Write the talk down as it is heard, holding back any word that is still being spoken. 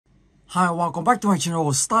Hi, welcome back to my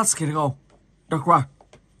channel. Start getting on. Được rồi.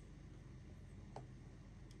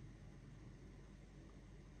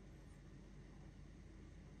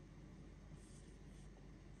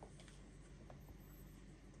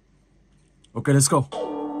 Okay, let's go.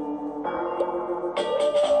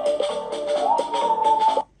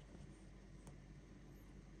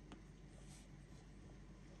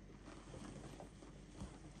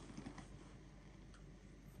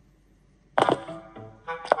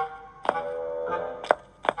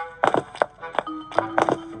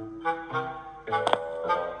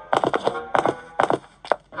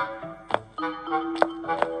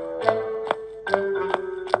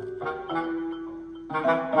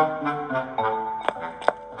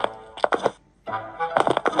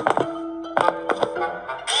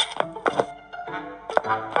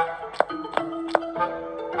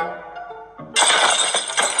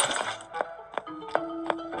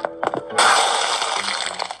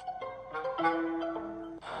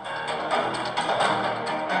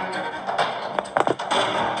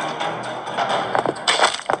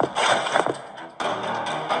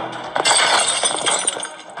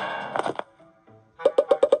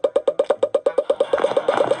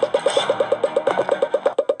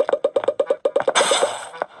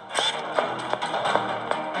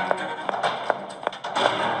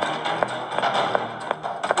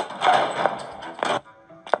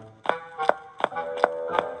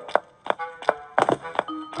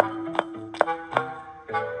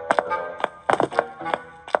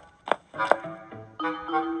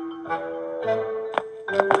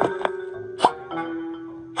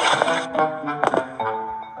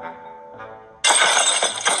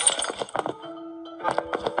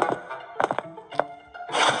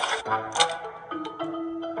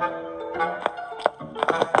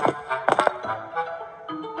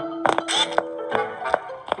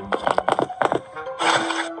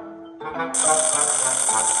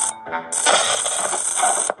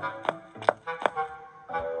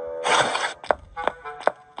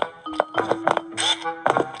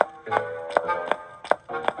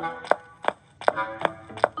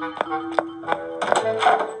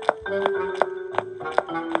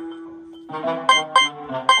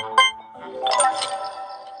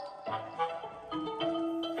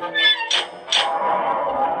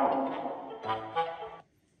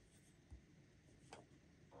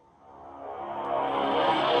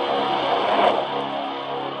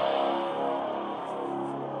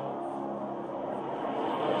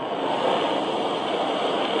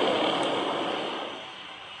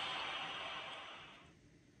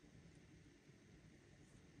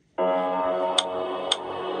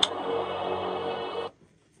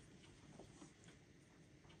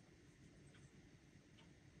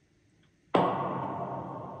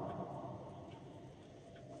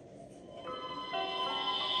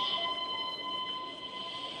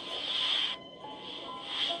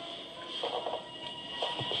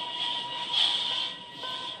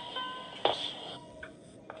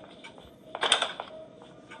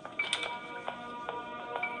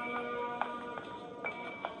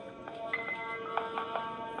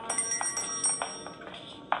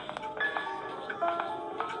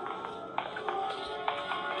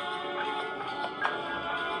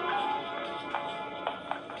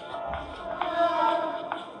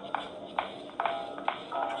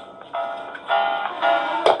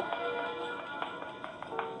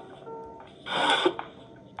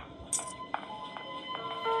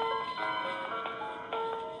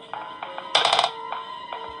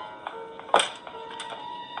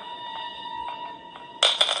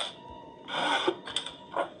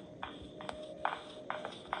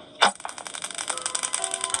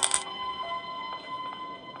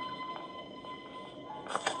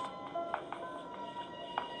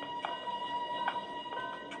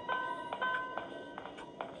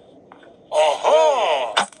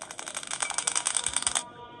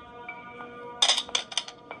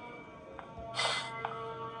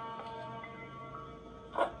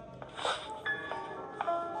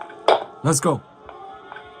 Let's go.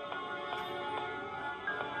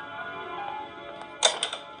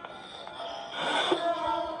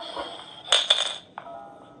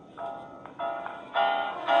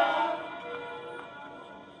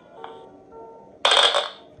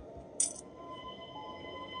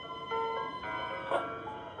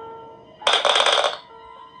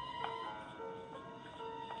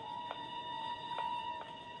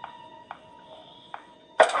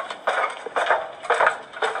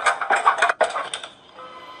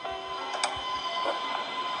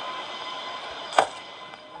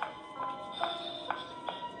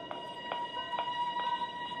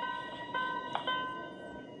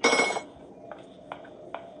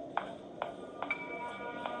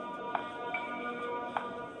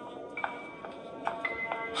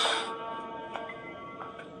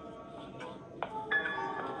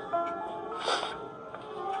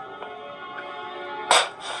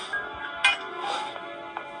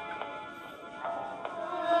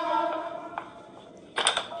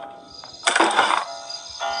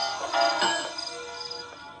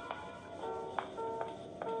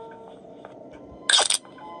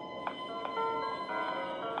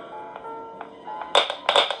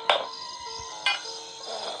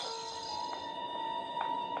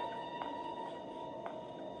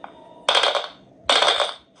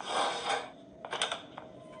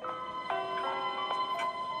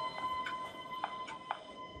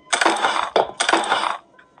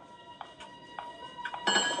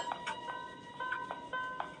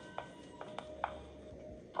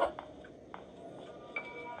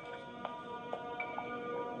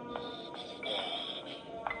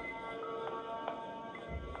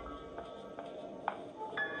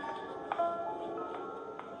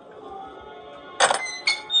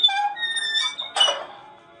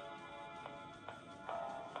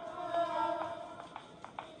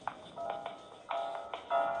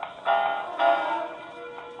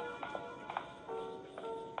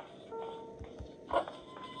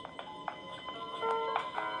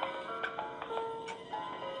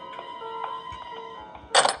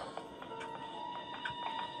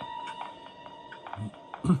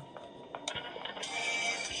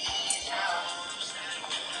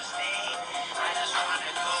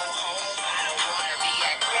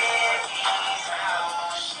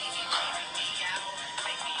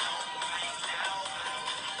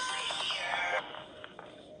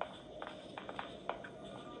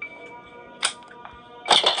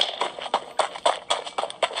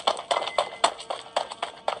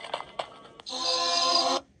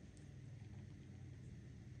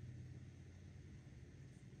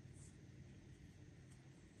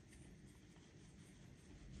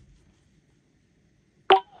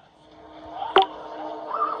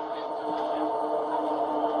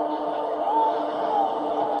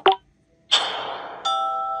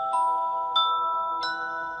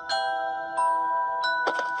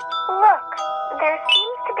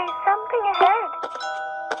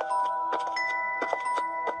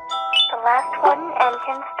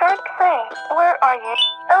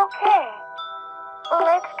 Okay.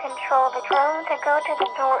 Let's control the drone to go to the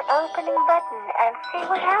door opening button and see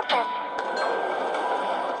what happens.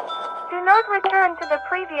 Do not return to the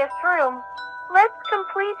previous room. Let's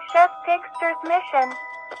complete Chef Pigster's mission.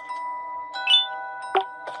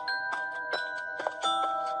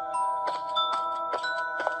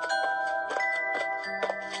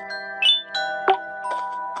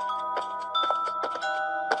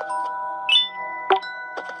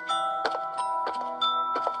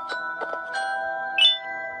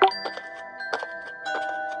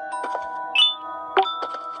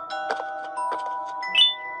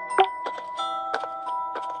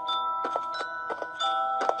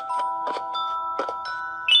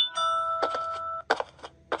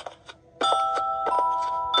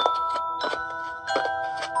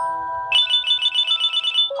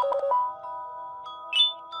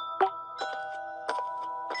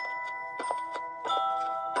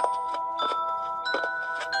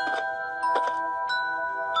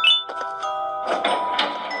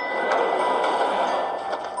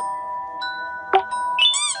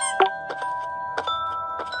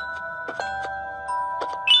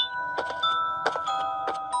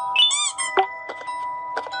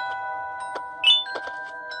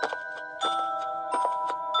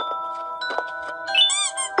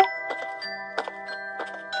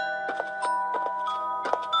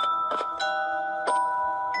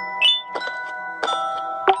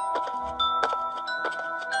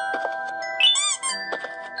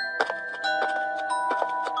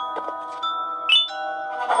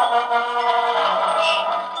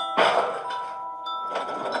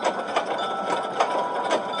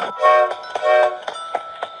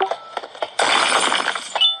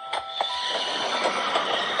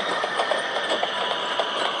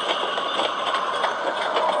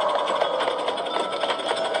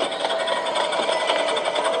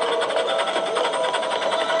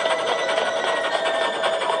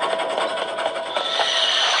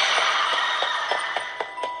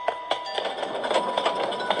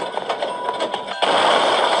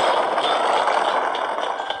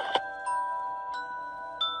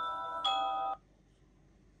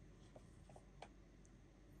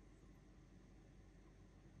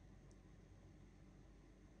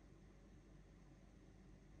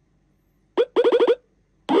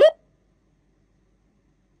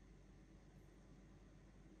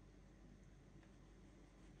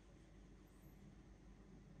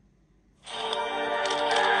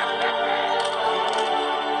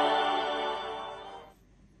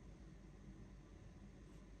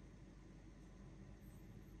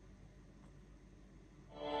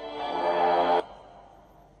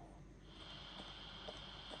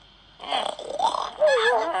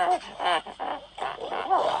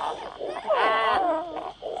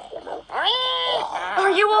 Are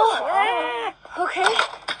you all okay?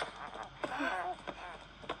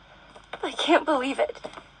 I can't believe it.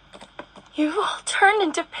 You all turned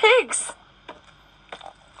into pigs.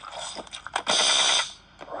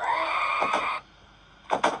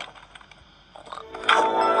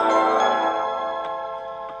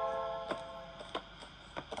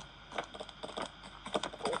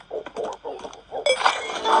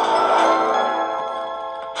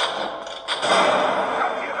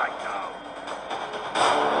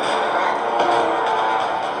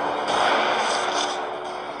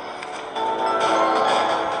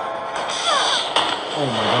 Oh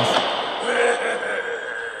my gosh.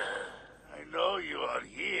 I know you are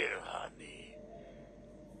here, honey.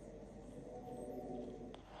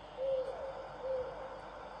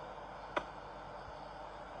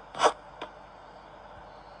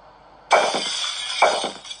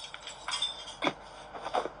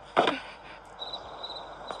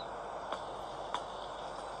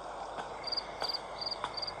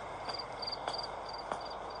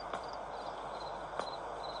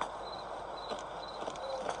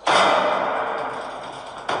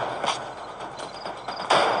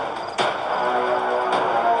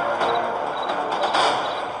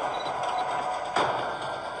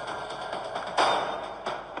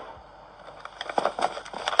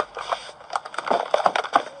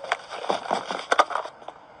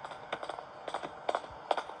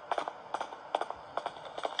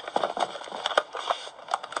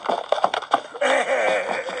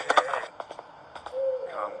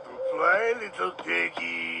 Come to play, little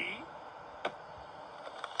piggy.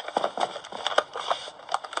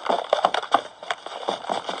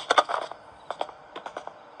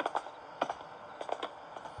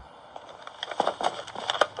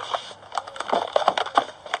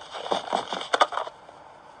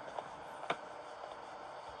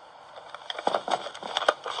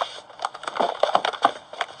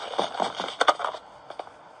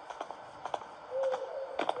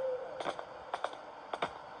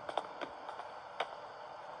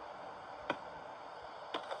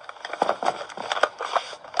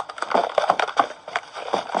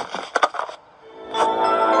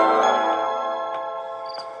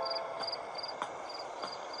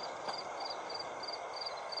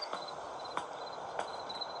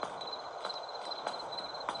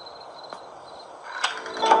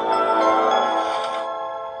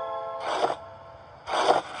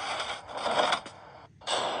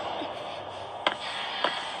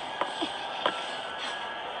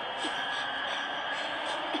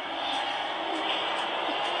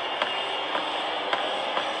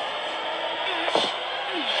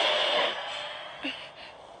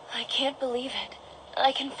 can't believe it.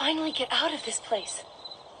 I can finally get out of this place.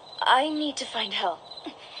 I need to find help.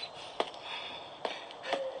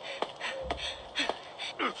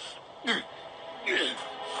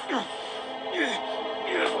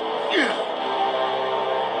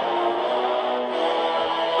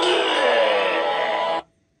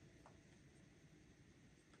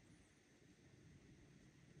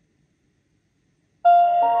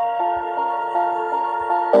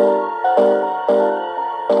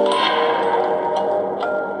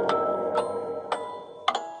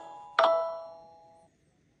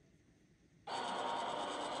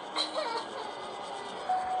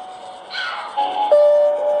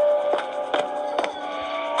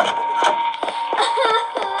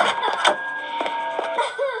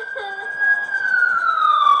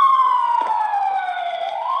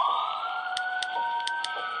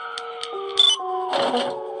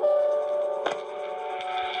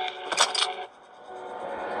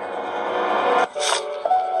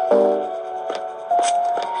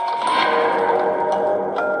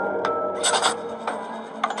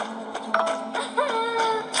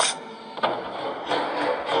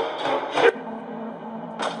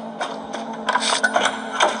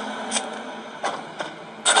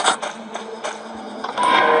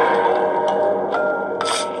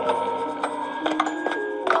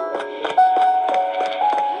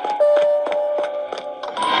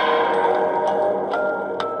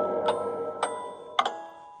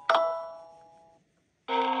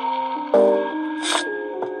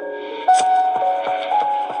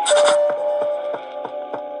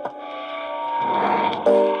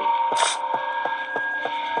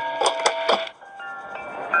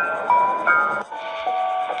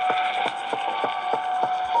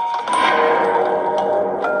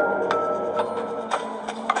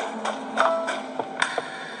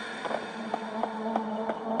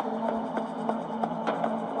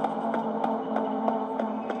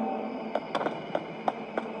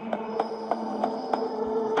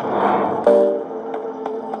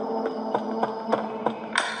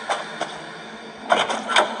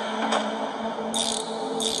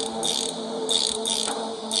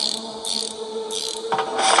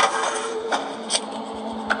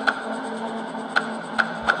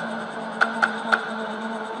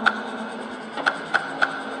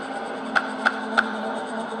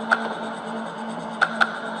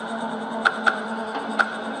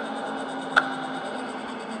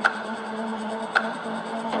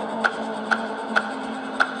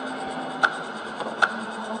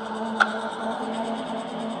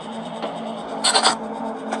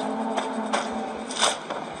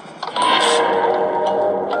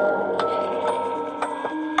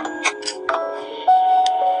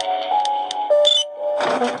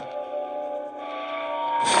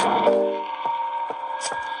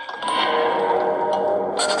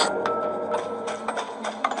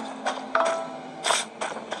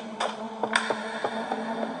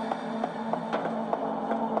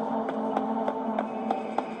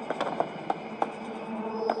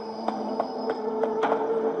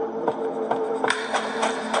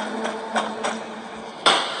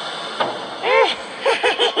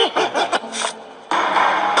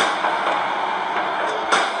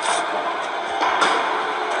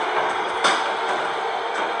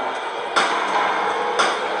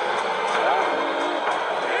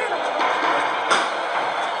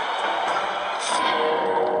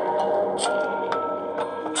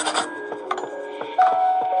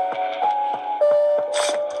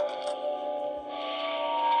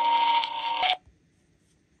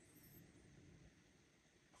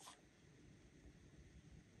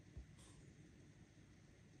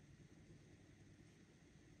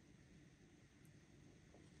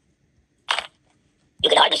 You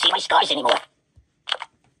can hardly see my scars anymore.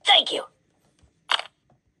 Thank you.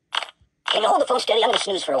 Can you hold the phone steady? I'm going to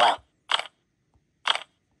snooze for a while.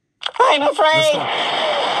 I'm Let's afraid. go.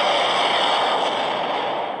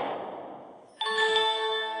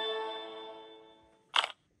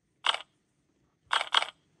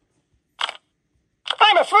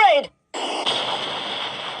 I'm afraid.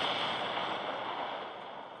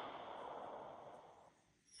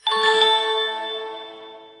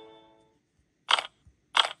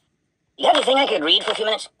 You have anything I could read for a few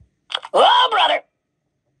minutes? Oh, brother!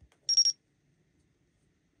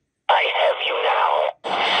 I have you now.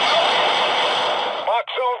 Lock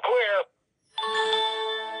zone clear.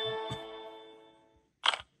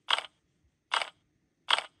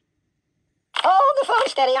 Hold the phone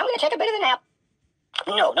steady. I'm going to take a bit of a nap.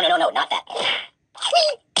 No, not that.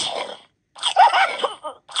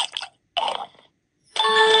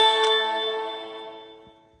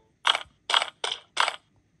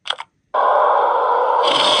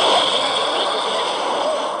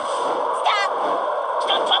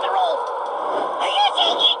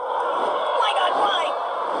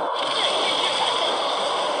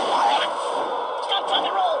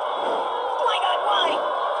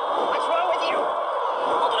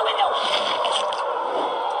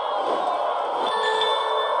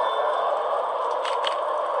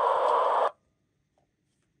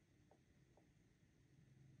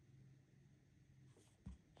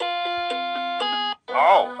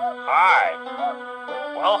 Oh, hi.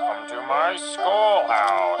 Welcome to my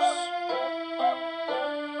schoolhouse.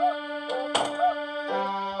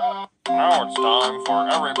 Now it's time for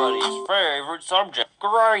everybody's favorite subject.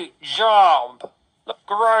 Great job!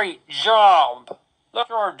 Great job! Look,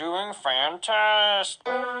 you're doing fantastic.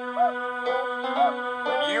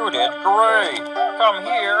 You did great. Come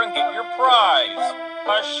here and get your prize.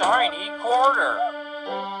 A shiny quarter.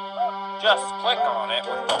 Just click on it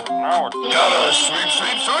with the... Now it's... Gotta sweep,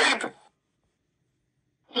 sweep, sweep!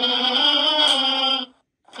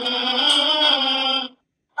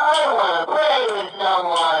 I wanna play with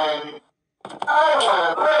someone. I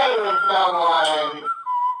wanna play with someone.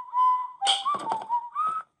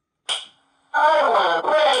 I wanna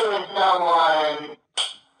play with someone.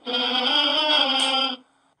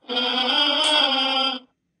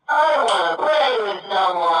 I wanna play with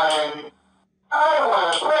someone. I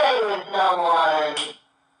wanna play with someone.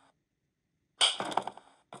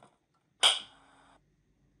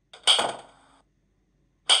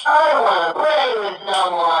 I wanna play with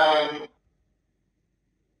someone.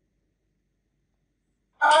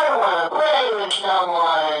 I wanna play with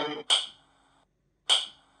someone.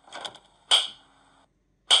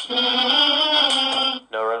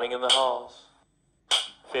 No running in the halls.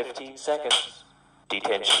 15 seconds.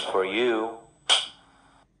 Detention for you.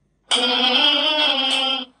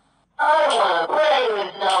 I wanna play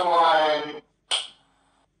with someone.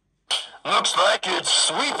 Looks like it's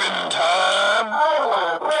sweeping time. I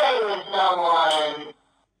wanna play with someone.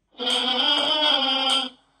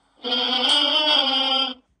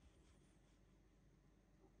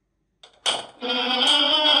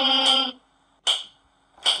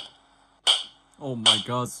 Oh my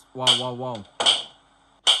god. Wow, wow, wow.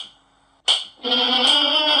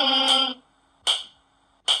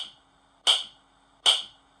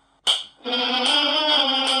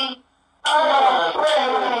 I wanna play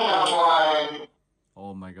with someone.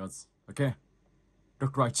 Oh my god. Okay.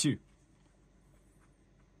 Look right here.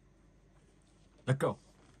 Let's go.